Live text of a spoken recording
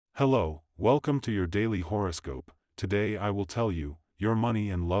Hello, welcome to your daily horoscope. Today I will tell you your money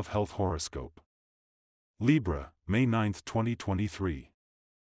and love health horoscope. Libra, May 9, 2023.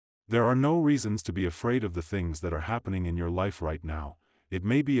 There are no reasons to be afraid of the things that are happening in your life right now. It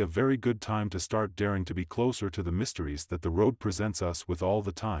may be a very good time to start daring to be closer to the mysteries that the road presents us with all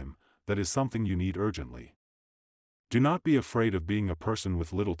the time. That is something you need urgently. Do not be afraid of being a person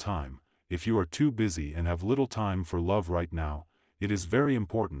with little time. If you are too busy and have little time for love right now, it is very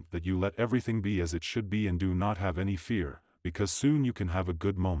important that you let everything be as it should be and do not have any fear, because soon you can have a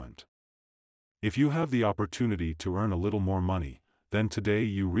good moment. If you have the opportunity to earn a little more money, then today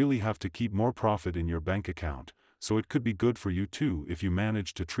you really have to keep more profit in your bank account, so it could be good for you too if you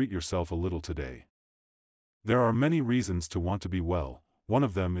manage to treat yourself a little today. There are many reasons to want to be well. One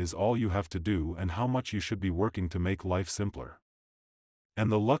of them is all you have to do and how much you should be working to make life simpler.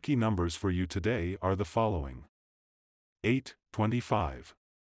 And the lucky numbers for you today are the following: 8, 25,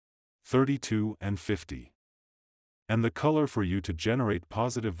 32 and 50. And the color for you to generate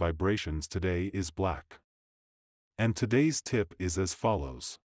positive vibrations today is black. And today's tip is as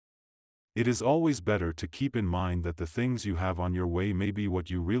follows. It is always better to keep in mind that the things you have on your way may be what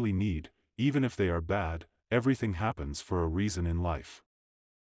you really need, even if they are bad. Everything happens for a reason in life.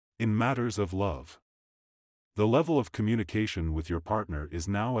 In matters of love, the level of communication with your partner is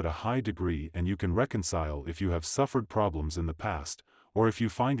now at a high degree and you can reconcile if you have suffered problems in the past, or if you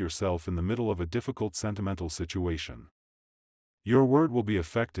find yourself in the middle of a difficult sentimental situation. Your word will be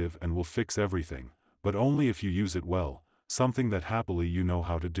effective and will fix everything, but only if you use it well, something that happily you know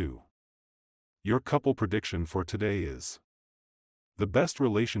how to do. Your couple prediction for today is the best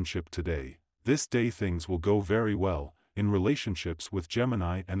relationship today. This day things will go very well in relationships with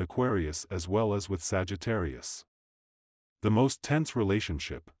Gemini and Aquarius as well as with Sagittarius. The most tense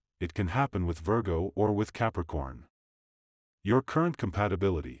relationship, it can happen with Virgo or with Capricorn. Your current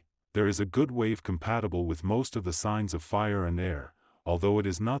compatibility, there is a good wave compatible with most of the signs of fire and air, although it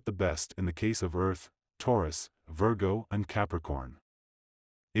is not the best in the case of Earth, Taurus, Virgo and Capricorn.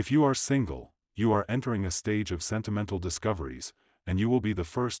 If you are single, you are entering a stage of sentimental discoveries, and you will be the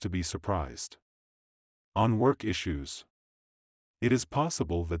first to be surprised. On work issues, it is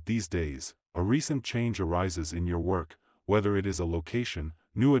possible that these days, a recent change arises in your work, whether it is a location,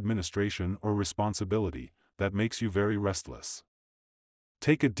 new administration or responsibility, that makes you very restless.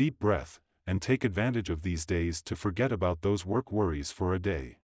 Take a deep breath, and take advantage of these days to forget about those work worries for a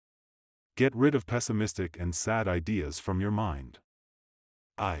day. Get rid of pessimistic and sad ideas from your mind.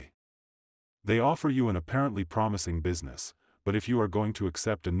 They offer you an apparently promising business, but if you are going to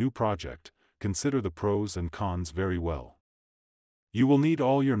accept a new project, consider the pros and cons very well. You will need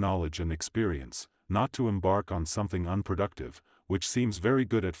all your knowledge and experience, not to embark on something unproductive, which seems very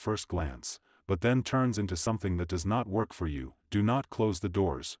good at first glance, but then turns into something that does not work for you. Do not close the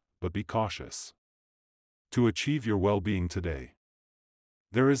doors, but be cautious. To achieve your well-being today,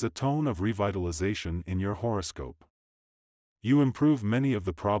 there is a tone of revitalization in your horoscope. You improve many of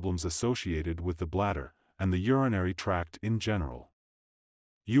the problems associated with the bladder and the urinary tract in general.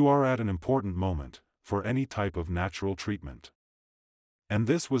 You are at an important moment for any type of natural treatment. And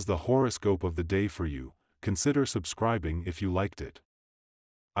this was the horoscope of the day for you. Consider subscribing if you liked it.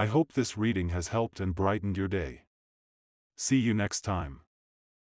 I hope this reading has helped and brightened your day. See you next time.